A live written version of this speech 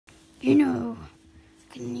You know,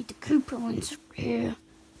 gonna need the Cooperlands here.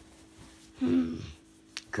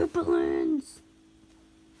 Cooperlands.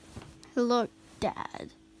 Hello, Dad.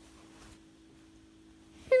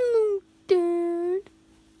 Hello, Dad.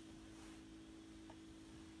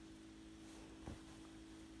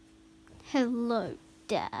 Hello,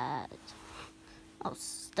 Dad. Oh,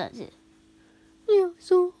 that's it. Yeah,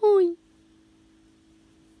 so hi.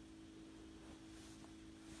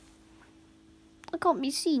 I can't be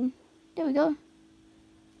seen. There we go.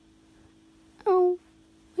 Oh,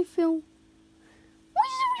 I fell. Why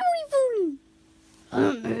is everybody falling? I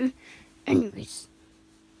don't know. Anyways.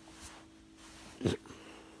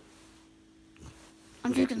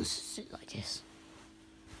 I'm just gonna sit like this.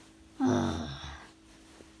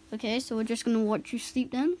 Okay, so we're just gonna watch you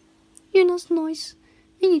sleep then? Yeah, that's nice.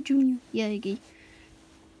 Hey, Junior. Yeah, Iggy.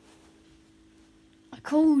 I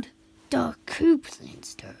called the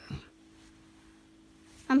Cooperlands though.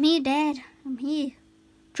 I'm here, Dad. I'm here.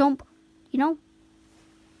 Jump, you know?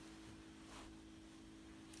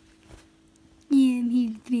 Yeah, I'm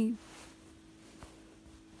here too.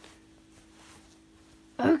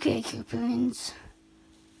 Okay, Cooperlands.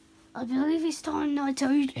 I believe it's time I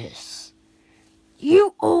told you this.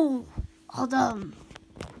 You all are dumb.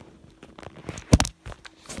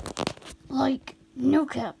 Like, no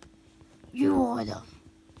cap. You are dumb.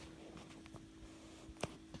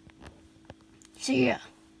 So yeah.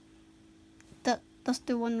 That's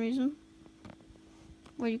the one reason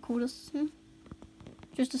why you called us here?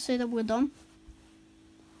 Just to say that we're dumb?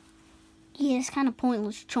 Yeah, it's kind of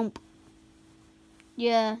pointless, chump.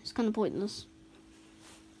 Yeah, it's kind of pointless.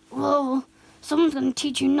 Well, someone's going to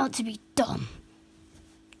teach you not to be dumb.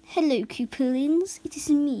 Hello, Cooperlands. It is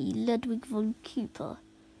me, Ludwig von Cooper.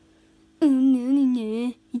 Oh,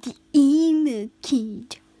 no. It's the emo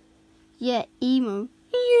kid. Yeah, emo.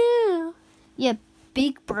 Yeah. Yeah,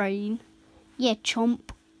 big brain. Yeah,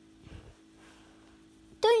 chomp.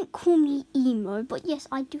 Don't call me emo, but yes,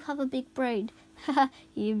 I do have a big brain. Haha,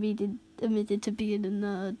 he admitted to being a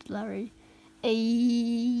nerd, Larry.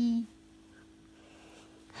 I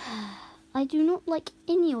do not like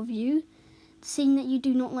any of you, seeing that you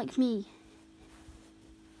do not like me.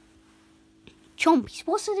 Chomp, he's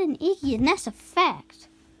worse than Iggy, and that's a fact.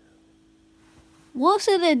 Worse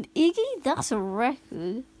than Iggy? That's a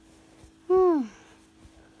record.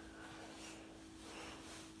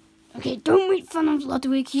 Okay, don't make fun of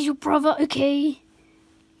Ludwig. He's your brother, okay?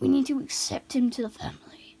 We need to accept him to the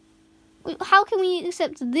family. Wait, how can we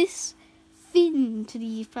accept this Finn to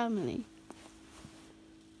the family?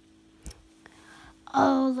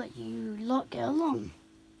 I'll let you lot get along.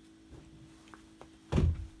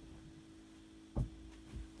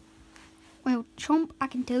 Well, Chomp, I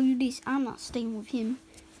can tell you this. I'm not staying with him.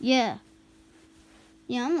 Yeah,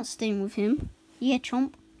 I'm not staying with him. Yeah,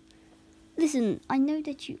 Chomp. Listen, I know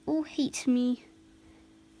that you all hate me.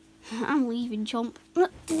 I'm leaving, Chomp. Oh,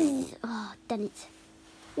 damn it.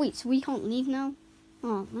 Wait, so we can't leave now?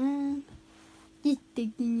 Oh, man. Yeah.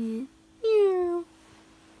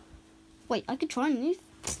 Wait, I could try and leave.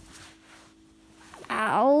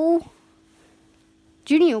 Ow.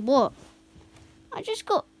 Junior, what? I just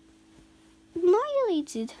got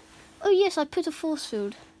annihilated. Oh, yes, I put a force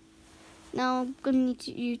field. Now I'm going to need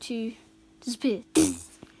you to disappear.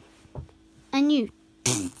 And you.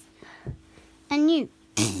 And you.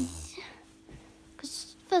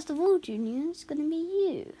 Because first of all, Junior, it's going to be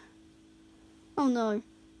you. Oh no.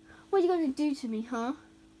 What are you going to do to me, huh?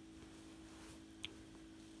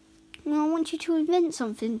 Well, I want you to invent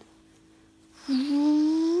something.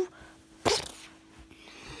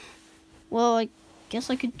 Well, I guess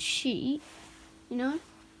I could cheat, you know?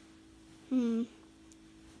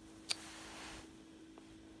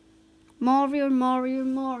 Mario.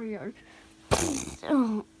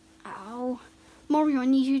 Oh, ow. Mario, I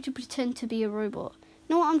need you to pretend to be a robot.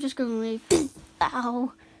 You know what? I'm just going to leave.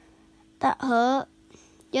 Ow. That hurt.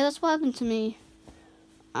 Yeah, that's what happened to me.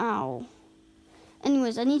 Ow.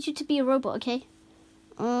 Anyways, I need you to be a robot, okay?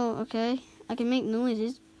 Oh, okay. I can make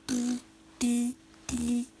noises. And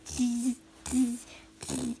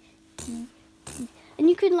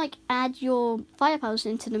you can, like, add your firepowers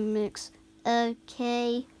into the mix.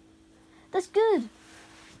 Okay. That's good.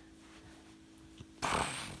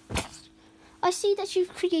 I see that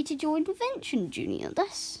you've created your invention, Junior.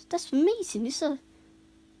 That's amazing. It's a...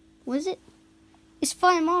 What is it? It's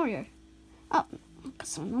Fire Mario. Oh, got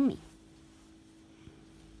something on me.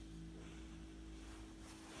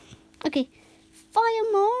 Okay. Fire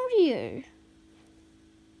Mario.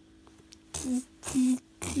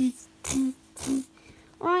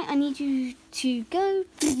 Right, I need you to go.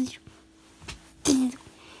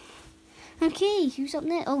 Okay, who's up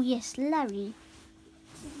next? Oh yes, Larry.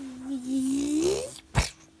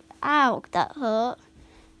 Ow, that hurt.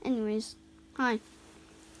 Anyways, hi.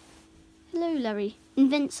 Hello, Larry.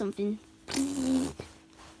 Invent something.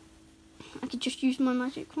 I could just use my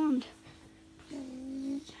magic wand.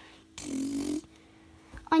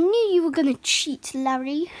 I knew you were gonna cheat,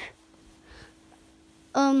 Larry.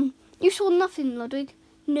 You saw nothing, Ludwig.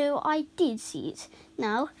 No, I did see it.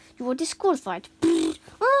 Now, you are disqualified.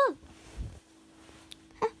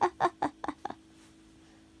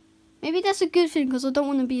 Maybe that's a good thing, because I don't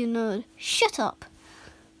want to be a nerd. Shut up.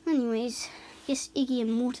 Anyways, yes, Iggy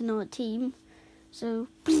and Morton are a team. So,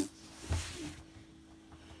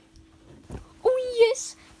 oh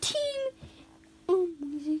yes, team. Oh,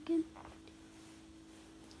 what is it again?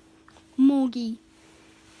 Morgie.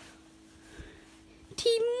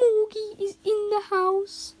 Team Morgie is in the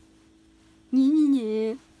house.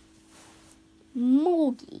 Yeah.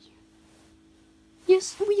 Morgie.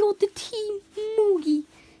 Yes, we are the team Morgie.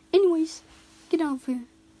 Anyways, get out of here.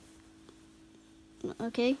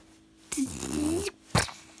 Okay.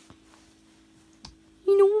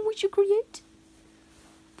 You know what we should create?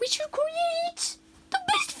 We should create the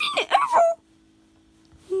best thing ever.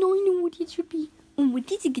 No, I know what it should be. Oh,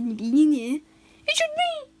 what is it gonna be in there? It should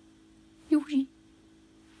be Yoshi.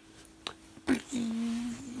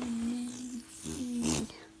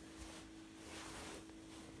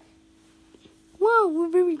 Wow, we're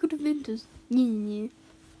very good inventors. Yeah.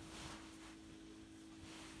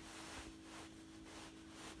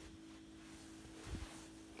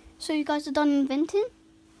 So you guys are done inventing?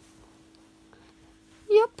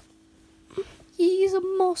 Yep. He is a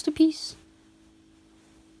masterpiece.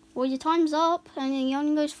 Well, your time's up, and it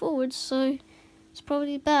only goes forwards, so it's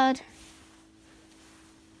probably bad.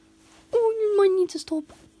 Oh, you might need to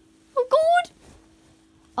stop. Oh, God!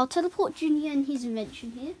 I'll teleport Junior and his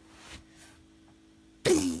invention here.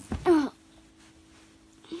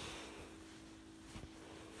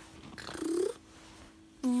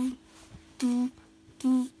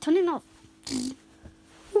 Turn it off.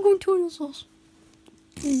 We're going to turn this off.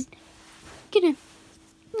 Get in.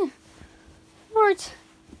 Right.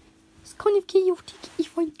 It's kind of chaotic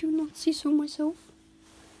if I do not say so myself.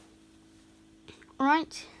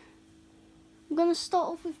 Alright. I'm going to start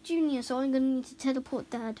off with Junior, so I'm going to need to teleport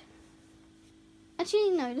Dad. Actually,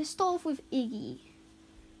 no. Let's start off with Iggy.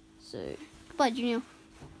 So, goodbye, Junior.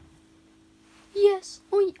 Yes,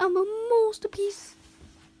 I am a masterpiece.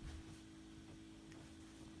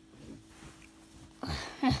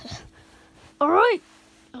 Alright,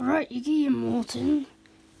 Iggy and Morton.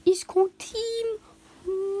 It's called Team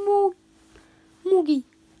Morgie.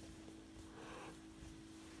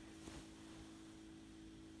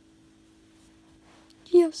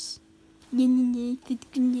 Yes. Anyway,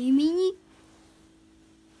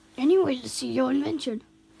 let's see your invention.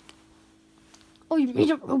 Oh, you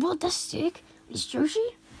made a robot? That's sick. Is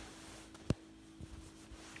Yoshi?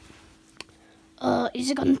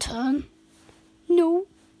 Is it gonna turn? No.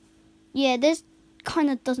 Yeah, this kind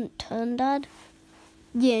of doesn't turn, Dad.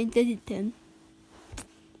 Yeah, it doesn't turn.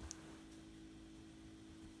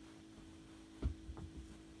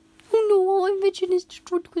 Oh no, our invention is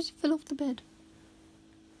destroyed because it fell off the bed.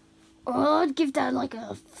 Oh, I'd give that like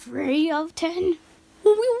a 3 out of 10.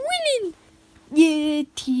 Oh, we're winning! Yeah,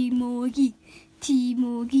 Team Morgie.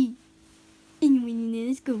 Anyway,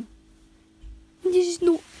 let's go. This is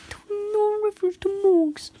no reference to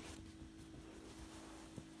Morgs.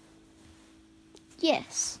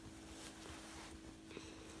 Yes.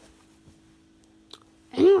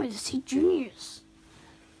 Anyway, let's see Juniors.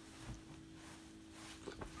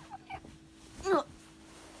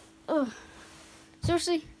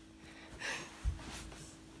 Seriously?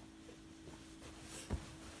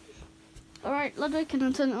 Alright, Ludwig, can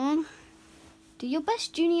I turn it on? Do your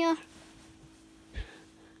best, Junior.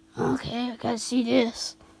 Okay, I gotta see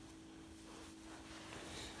this.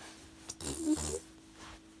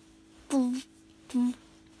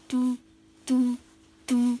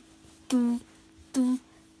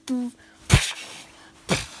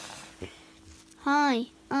 Hi,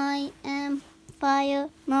 I am Fire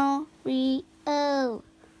Mario.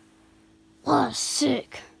 Wow,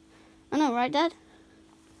 sick. I know, right, Dad?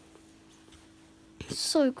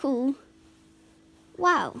 So cool.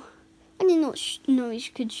 Wow. I did not know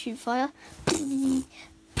you could shoot fire.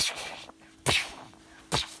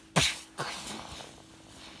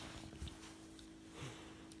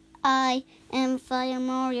 I am Fire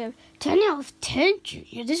Mario. 10 out of 10,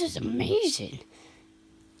 Junior. This is amazing.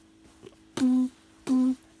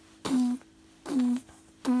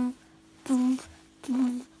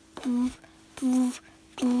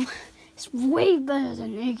 It's way better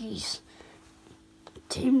than Iggy's.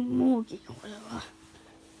 Tim Morgan or whatever.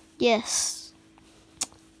 Yes.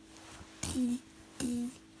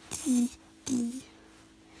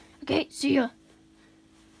 Okay, see ya.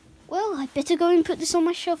 Well, I better go and put this on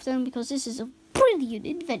my shelf then, because this is a brilliant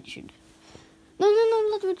invention. No,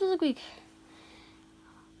 Ludwig.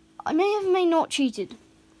 I may not cheated.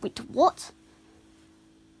 Wait, what?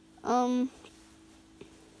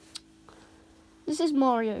 This is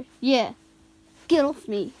Mario. Yeah. Get off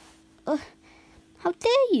me. How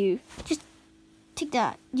dare you? Just take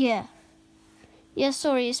that. Yeah. Yeah,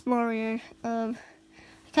 sorry, it's Mario. I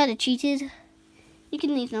kinda cheated. You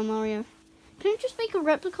can leave now, Mario. Can I just make a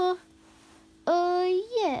replica?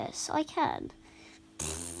 Yes, I can.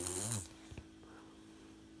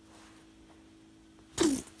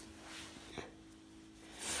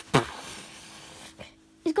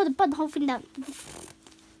 It's got a button hole thing down.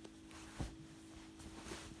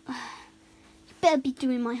 You better be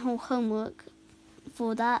doing my whole homework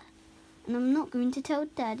for that. And I'm not going to tell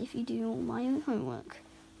Dad if you do all my own homework.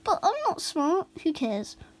 But I'm not smart. Who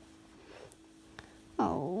cares?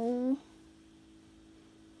 Oh.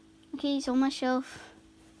 Okay, it's on my shelf.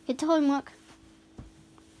 Get to homework.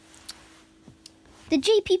 The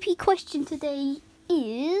JPP question today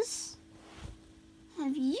is: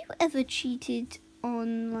 have you ever cheated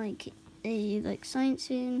on a science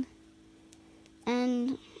in?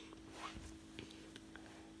 And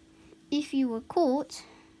if you were caught,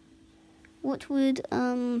 what would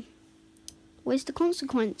where's the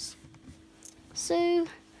consequence? So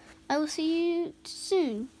I will see you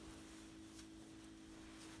soon.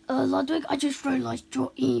 Ludwig, I just realised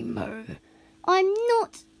you're emo. I'm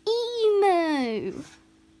not emo.